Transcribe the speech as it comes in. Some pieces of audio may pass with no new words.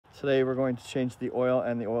Today we're going to change the oil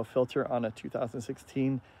and the oil filter on a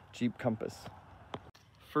 2016 Jeep Compass.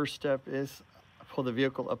 First step is pull the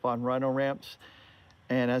vehicle up on rhino ramps,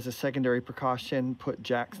 and as a secondary precaution, put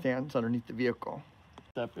jack stands underneath the vehicle.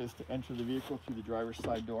 Step is to enter the vehicle through the driver's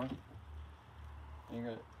side door. And you're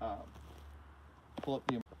going to pull up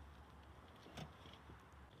the...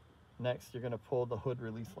 Next, you're going to pull the hood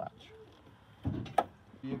release latch.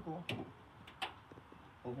 Vehicle,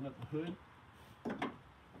 open up the hood.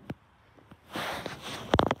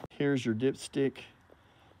 Here's your dipstick.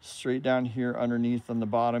 Straight down here underneath on the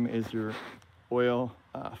bottom is your oil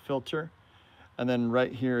filter. And then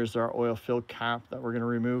right here is our oil fill cap that we're going to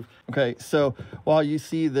remove. Okay, so while you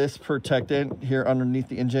see this protectant here underneath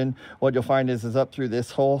the engine, what you'll find is up through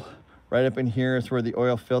this hole, right up in here is where the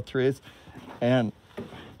oil filter is. And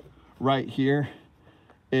right here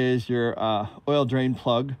is your oil drain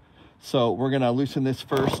plug. So we're going to loosen this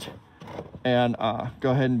first and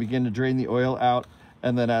go ahead and begin to drain the oil out.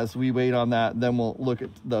 And then as we wait on that, then we'll look at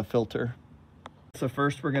the filter. So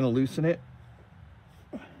first we're going to loosen it.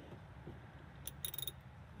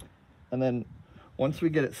 And then once we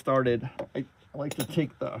get it started, I like to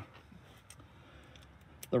take the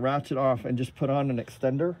ratchet off and just put on an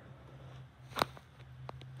extender.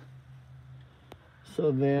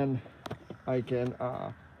 So then I can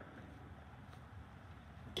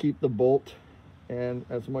keep the bolt and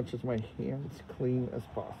as much as my hands clean as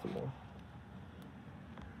possible.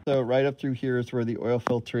 So right up through here is where the oil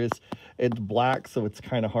filter is. It's black, so it's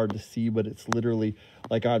kind of hard to see, but it's literally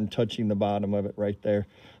like I'm touching the bottom of it right there.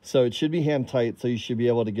 So it should be hand tight, so you should be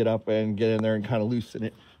able to get up and get in there and kind of loosen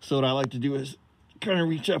it. So what I like to do is kind of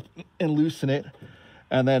reach up and loosen it.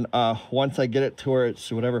 And then once I get it to where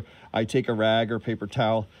it's whatever, I take a rag or paper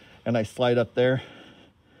towel and I slide up there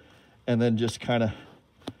and then just kind of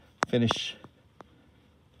finish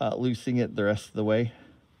loosening it the rest of the way.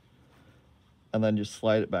 And then just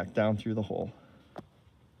slide it back down through the hole.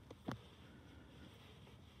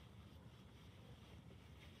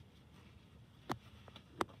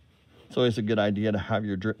 It's always a good idea to have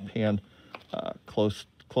your drip pan close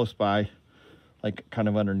by, like kind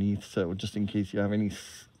of underneath, so just in case you have any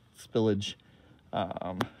spillage,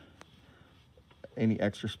 any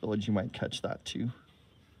extra spillage, you might catch that too.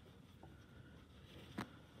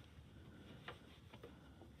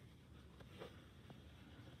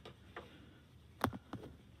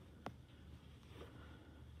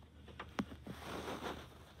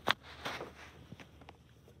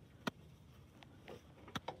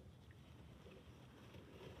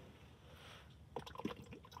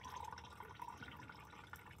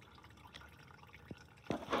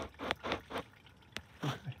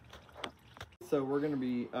 So we're going to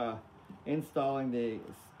be installing the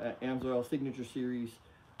AMSOIL Signature Series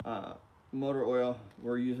motor oil.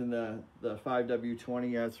 We're using the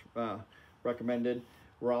 5W20 as recommended.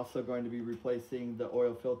 We're also going to be replacing the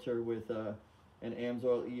oil filter with an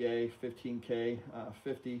AMSOIL EA 15K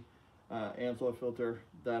 50 AMSOIL filter.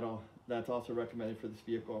 That's also recommended for this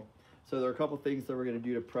vehicle. So there are a couple things that we're going to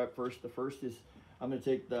do to prep first. The first is I'm going to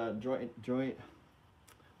take the joint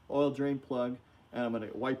oil drain plug, and I'm going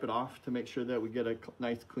to wipe it off to make sure that we get a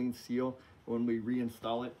nice clean seal when we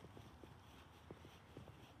reinstall it.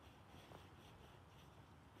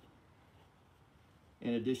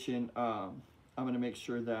 In addition, I'm going to make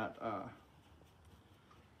sure that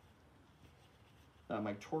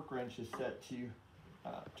my torque wrench is set to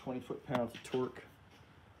 20 foot-pounds of torque.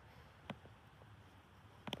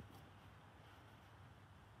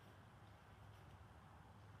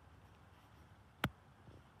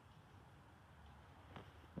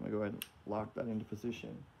 I'm going to go ahead and lock that into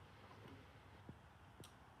position.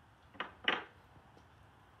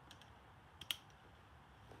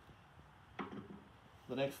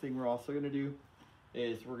 The next thing we're also going to do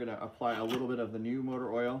is we're going to apply a little bit of the new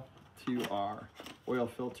motor oil to our oil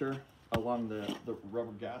filter along the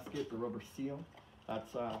rubber gasket, the rubber seal.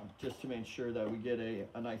 That's just to make sure that we get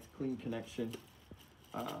a nice clean connection,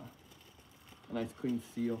 a nice clean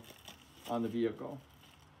seal on the vehicle.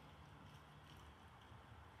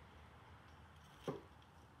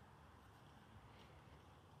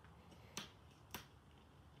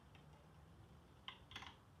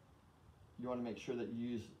 You want to make sure that you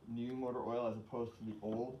use new motor oil as opposed to the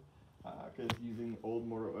old, because using old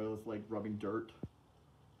motor oil is like rubbing dirt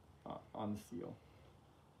on the seal.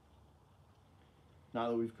 Now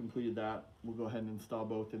that we've completed that, we'll go ahead and install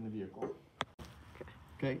both in the vehicle.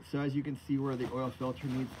 Okay, so as you can see where the oil filter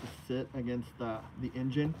needs to sit against the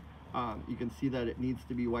engine, you can see that it needs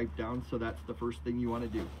to be wiped down, so that's the first thing you want to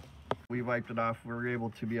do. We wiped it off, we were able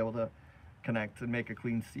to connect and make a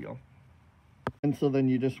clean seal. And so then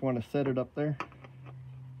you just want to set it up there.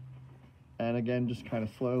 And again, just kind of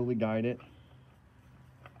slowly guide it.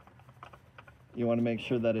 You want to make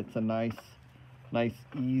sure that it's a nice,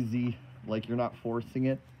 easy, like you're not forcing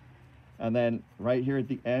it. And then right here at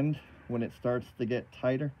the end, when it starts to get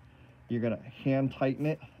tighter, you're gonna hand tighten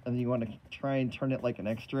it, and then you want to try and turn it like an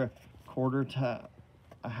extra quarter to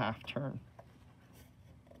a half turn.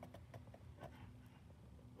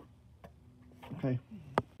 Okay.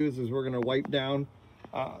 Is we're gonna wipe down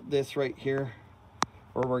this right here,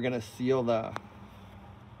 or we're gonna seal the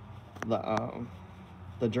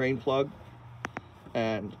drain plug,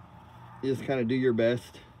 and you just kind of do your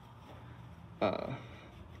best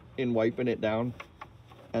in wiping it down,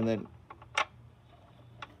 and then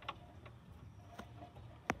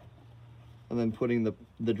putting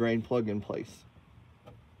the drain plug in place.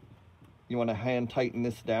 You want to hand tighten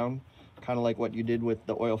this down, kind of like what you did with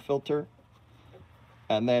the oil filter.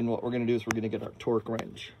 And then what we're going to do is we're going to get our torque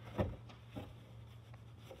wrench.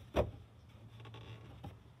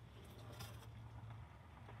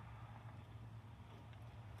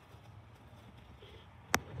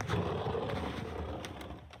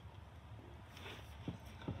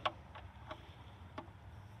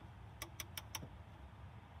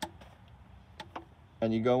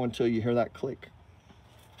 And you go until you hear that click.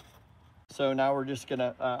 So now we're just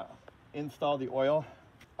gonna install the oil.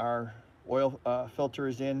 Our oil filter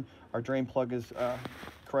is in, our drain plug is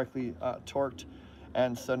correctly torqued.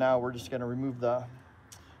 And so now we're just gonna remove the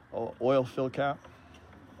oil fill cap.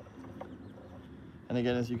 And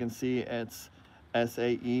again, as you can see, it's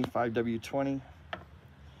SAE 5W20.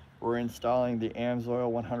 We're installing the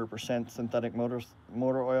AMSOIL 100% synthetic motor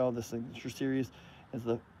oil. The signature series is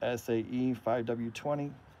the SAE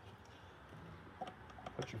 5W20.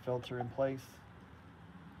 Put your filter in place.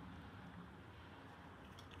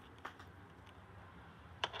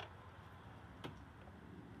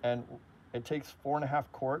 And it takes 4.5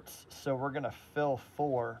 quarts, so we're gonna fill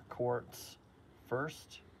 4 quarts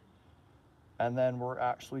first, and then we're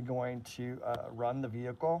actually going to run the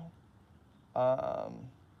vehicle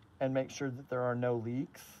and make sure that there are no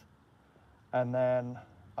leaks, and then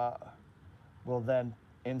we'll then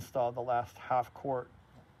install the last half quart.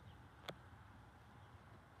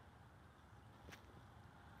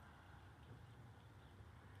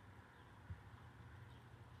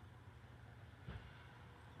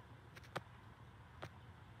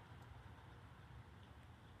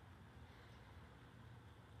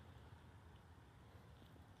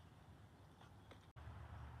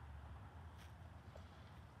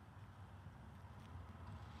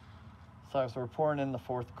 So we're pouring in the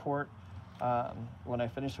 4th quart. When I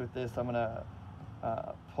finish with this, I'm gonna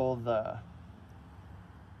pull the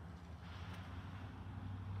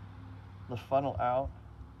funnel out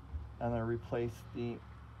and then replace the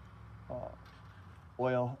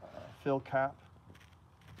oil fill cap,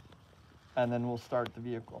 and then we'll start the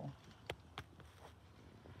vehicle.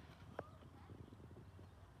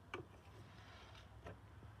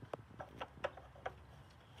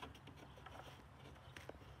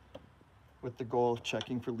 With the goal of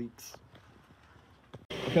checking for leaks.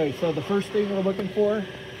 Okay, so the first thing we're looking for,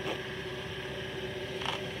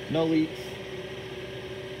 no leaks.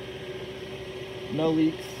 No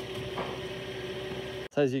leaks.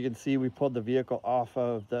 So as you can see, we pulled the vehicle off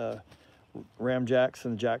of the ram jacks,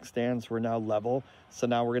 and the jack stands were now level. So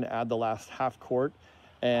now we're gonna add the last half quart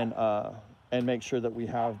and make sure that we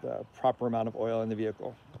have the proper amount of oil in the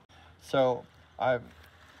vehicle. So I'm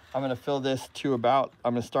gonna fill this to about,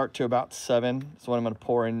 I'm gonna start to about 7. That's what I'm gonna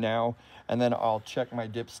pour in now. And then I'll check my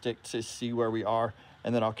dipstick to see where we are.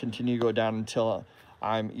 And then I'll continue to go down until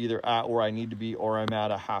I'm either at where I need to be or I'm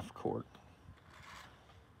at a half quart.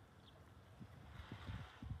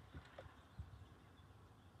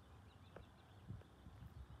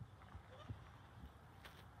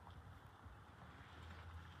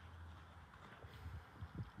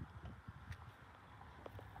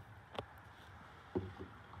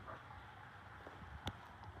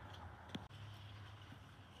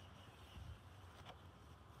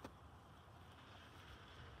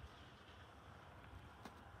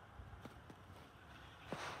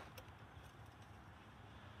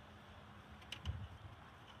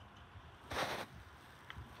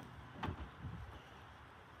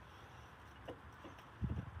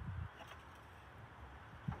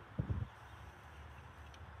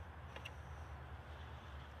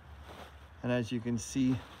 And as you can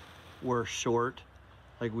see, we're short.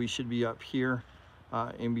 Like we should be up here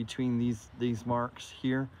in between these marks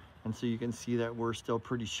here. And so you can see that we're still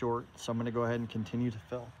pretty short. So I'm gonna go ahead and continue to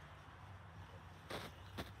fill.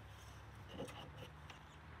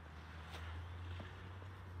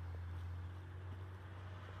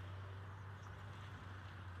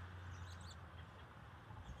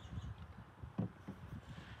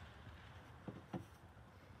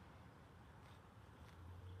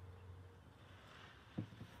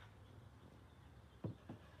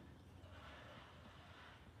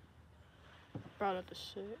 Brought up the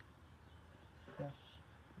shit. Yeah.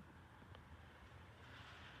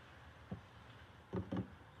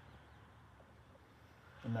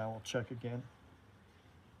 And now we'll check again.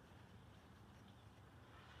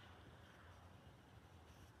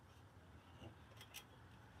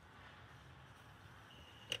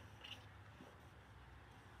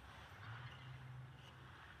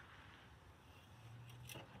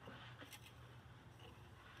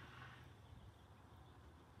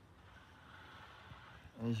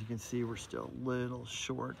 As you can see, we're still a little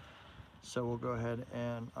short, so we'll go ahead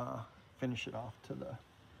and finish it off to the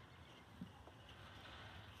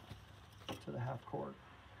half quart.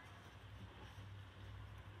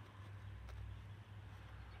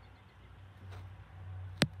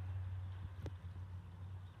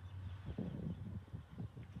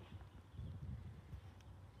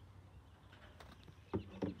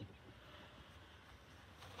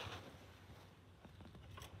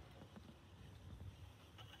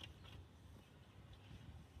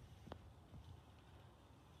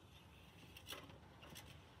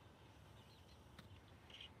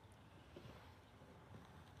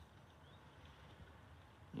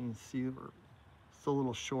 You can see we're still a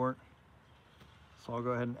little short, so I'll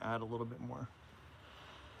go ahead and add a little bit more.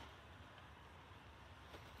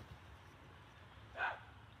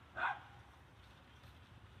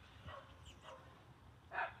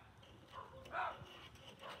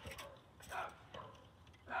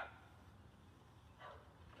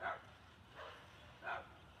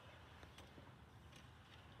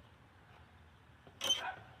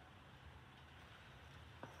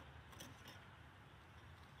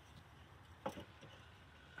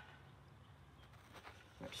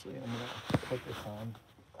 Actually, I'm gonna put this on,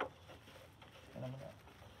 and I'm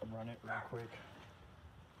gonna run it real quick.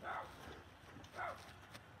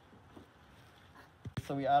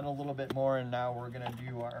 So we add a little bit more, and now we're gonna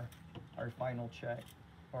do our final check,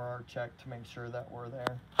 or our check to make sure that we're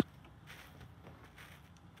there.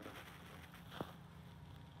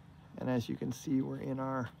 And as you can see, we're in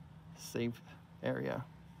our safe area.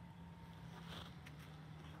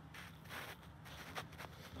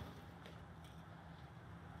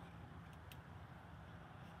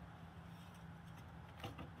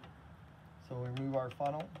 So we remove our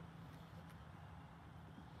funnel,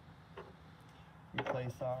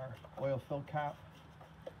 replace our oil fill cap,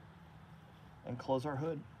 and close our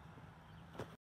hood.